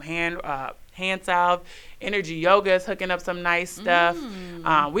some hand salve. Energy Yoga is hooking up some nice stuff.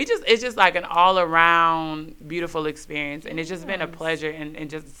 It's just like an all around beautiful experience. And it's just been a pleasure and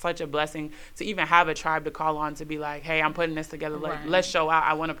just such a blessing to even have a tribe to call on to be like, hey, I'm putting this together. Let's show out.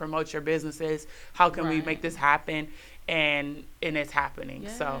 I want to promote your businesses. How can we make this happen? And it's happening.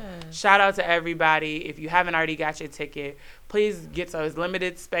 So shout out to everybody. If you haven't already got your ticket, please get so it's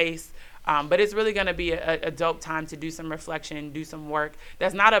limited space. But it's really going to be a dope time to do some reflection, do some work.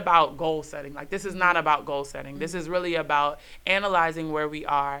 That's not about goal setting. Like, this is not about goal setting. This is really about analyzing where we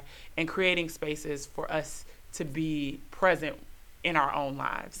are and creating spaces for us to be present in our own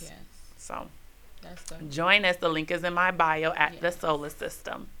lives. Yes. So that's good. Join us. The link is in my bio at the Solar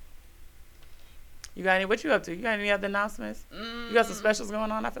System. You got any? What you up to? You got any other announcements? You got some specials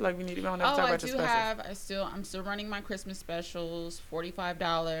going on? I feel like we need to go on and talk about your specials. I'm still running my Christmas specials.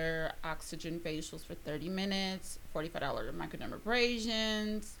 $45 oxygen facials for 30 minutes. $45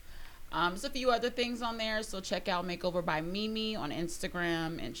 microdermabrasions. There's a few other things on there, so check out Makeover by Mimi on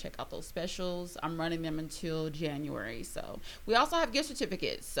Instagram and check out those specials. I'm running them until January. So we also have gift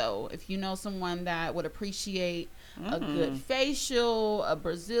certificates. So if you know someone that would appreciate a good facial, a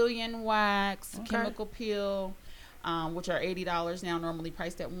Brazilian wax, chemical peel, which are $80 now, normally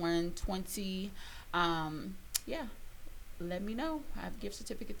priced at $120. Let me know. I have gift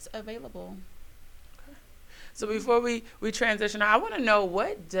certificates available. So before we transition, I want to know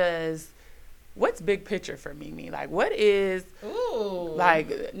what's big picture for Mimi? Like, what is,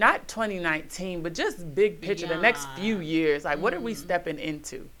 like, not 2019, but just big picture, the next few years? Like, what are we stepping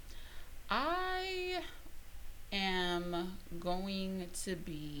into? I am going to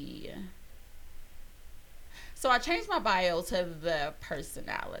be... So I changed my bio to the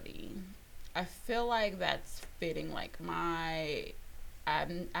personality. I feel like that's fitting, like, I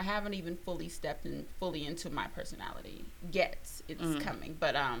haven't even fully stepped fully into my personality yet. It's coming,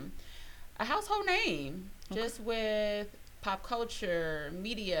 but a household name, just with pop culture,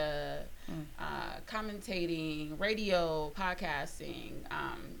 media, commentating, radio, podcasting.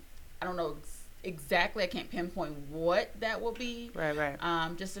 I don't know exactly. I can't pinpoint what that will be. Right.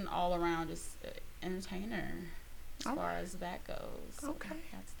 Just an all around just entertainer as far as that goes. Okay,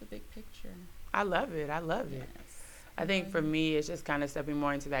 that's the big picture. I love it. I think for me, it's just kind of stepping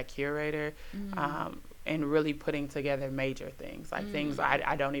more into that curator, and really putting together major things, like things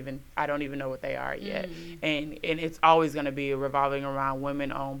I don't even know what they are yet, and it's always going to be revolving around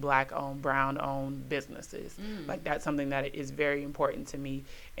women-owned, Black-owned, Brown-owned businesses. Like, that's something that is very important to me,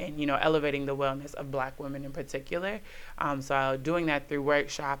 and elevating the wellness of Black women in particular. So doing that through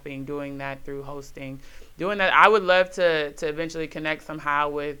workshopping, doing that through hosting. Doing that, I would love to eventually connect somehow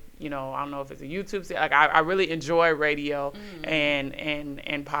with, I don't know if it's a YouTube, like I really enjoy radio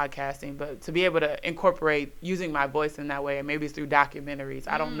and podcasting, but to be able to incorporate using my voice in that way, and maybe it's through documentaries.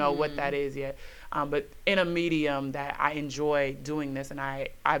 I don't know what that is yet, but in a medium that I enjoy doing this, and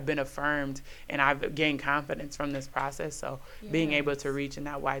I've been affirmed and I've gained confidence from this process. So being able to reach in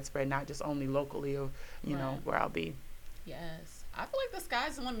that widespread, not just only locally or, know, where I'll be. Yes. I feel like the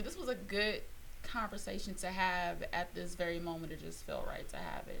sky's the limit. This was a good conversation to have at this very moment. It just felt right to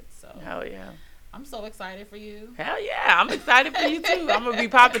have it. So hell yeah, I'm so excited for you. Hell yeah, I'm excited for you too. I'm gonna be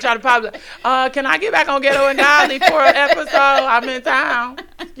trying to pop. Can I get back on Ghetto and Godly for an episode? I'm in town.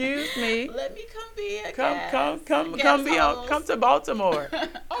 Excuse me. Let me come be a come to Baltimore.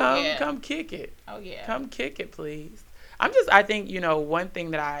 Come kick it. Oh yeah. Come kick it, please. I think one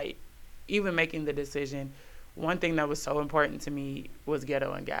thing that even making the decision. One thing that was so important to me was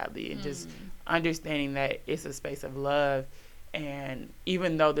Ghetto and Godly, and just understanding that it's a space of love. And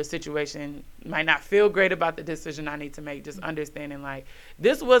even though the situation might not feel great about the decision I need to make, just understanding like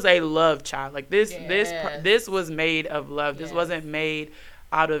this was a love child. Like this was made of love. This wasn't made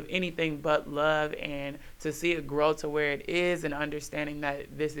out of anything but love, and to see it grow to where it is and understanding that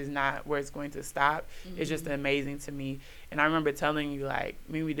this is not where it's going to stop is just amazing to me. And I remember telling you, like,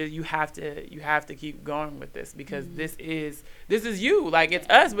 you have to keep going with this, because this is you. Like, it's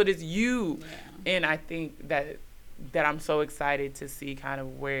us, but it's you. Yeah. And I think that I'm so excited to see kind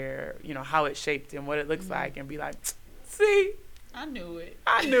of where, how it shaped and what it looks like, and be like, see, I knew it.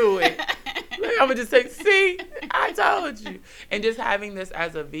 I'm gonna just say, see, I told you. And just having this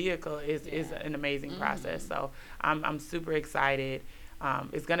as a vehicle is an amazing process. So I'm super excited.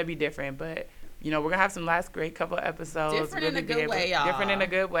 It's going to be different, but we're going to have some last great couple of episodes. Different in a good way, y'all. Different in a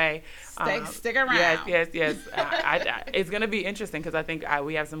good way. Stick around. Yes. It's going to be interesting because I think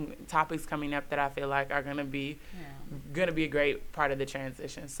we have some topics coming up that I feel like are going to be a great part of the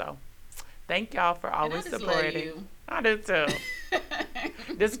transition. So thank y'all for always supporting. I do too.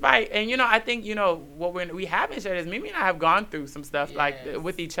 Despite, and I think what we haven't shared is Mimi and I have gone through some stuff like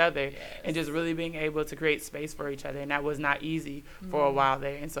with each other, and just really being able to create space for each other, and that was not easy for a while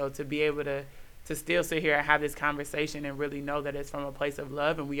there. And so to be able to still sit here and have this conversation and really know that it's from a place of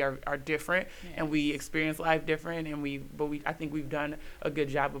love, and we are different, and we experience life different, and I think we've done a good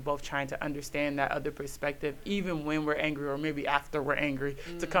job of both trying to understand that other perspective, even when we're angry or maybe after we're angry,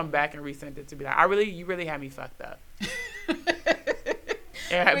 to come back and resent it, to be like, you really had me fucked up.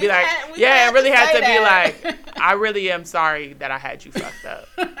 And be like, and really had to be like, I really am sorry that I had you fucked up.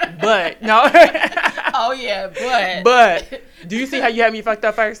 But no. Oh yeah, but do you see how you had me fucked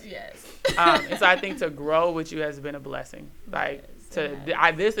up first? Yes. And so I think to grow with you has been a blessing. Like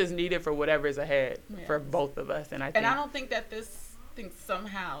this is needed for whatever is ahead for both of us. And I don't think that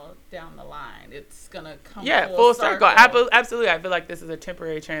somehow down the line it's gonna come full circle. Absolutely. I feel like this is a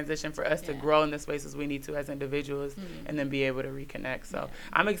temporary transition for us to grow in the spaces we need to as individuals, and then be able to reconnect. So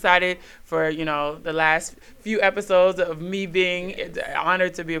I'm excited for the last few episodes of me being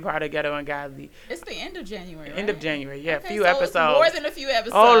honored to be a part of Ghetto Ungodly. It's the end of January, right? End of January, okay, few episodes. More than a few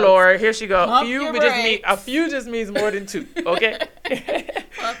episodes. Oh Lord, here she goes. A few just means more than two. Okay.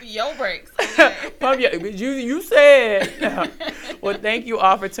 Pump your brakes. Okay. You said. Well, thank you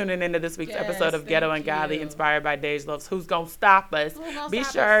all for tuning into this week's episode of Ghetto Ungodly, inspired by Dej Loves. Who's Gonna Stop Us? Be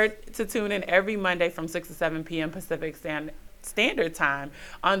sure to tune in every Monday from 6 to 7 p.m. Pacific Standard Time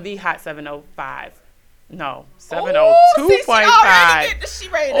on the Hot 705. No, 702.5. She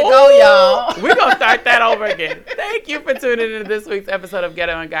ready to go, y'all. We're going to start that over again. Thank you for tuning into this week's episode of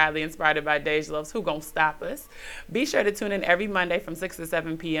Ghetto Ungodly, inspired by Dej Loves. Who Gonna Stop Us? Be sure to tune in every Monday from 6 to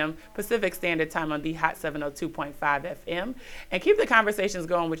 7 p.m. Pacific Standard Time on the Hot 702.5 FM. And keep the conversations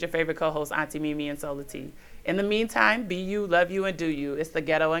going with your favorite co-hosts, Auntie Mimi and Sola T. In the meantime, be you, love you, and do you. It's the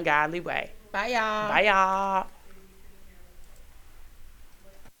Ghetto Ungodly way. Bye, y'all. Bye, y'all.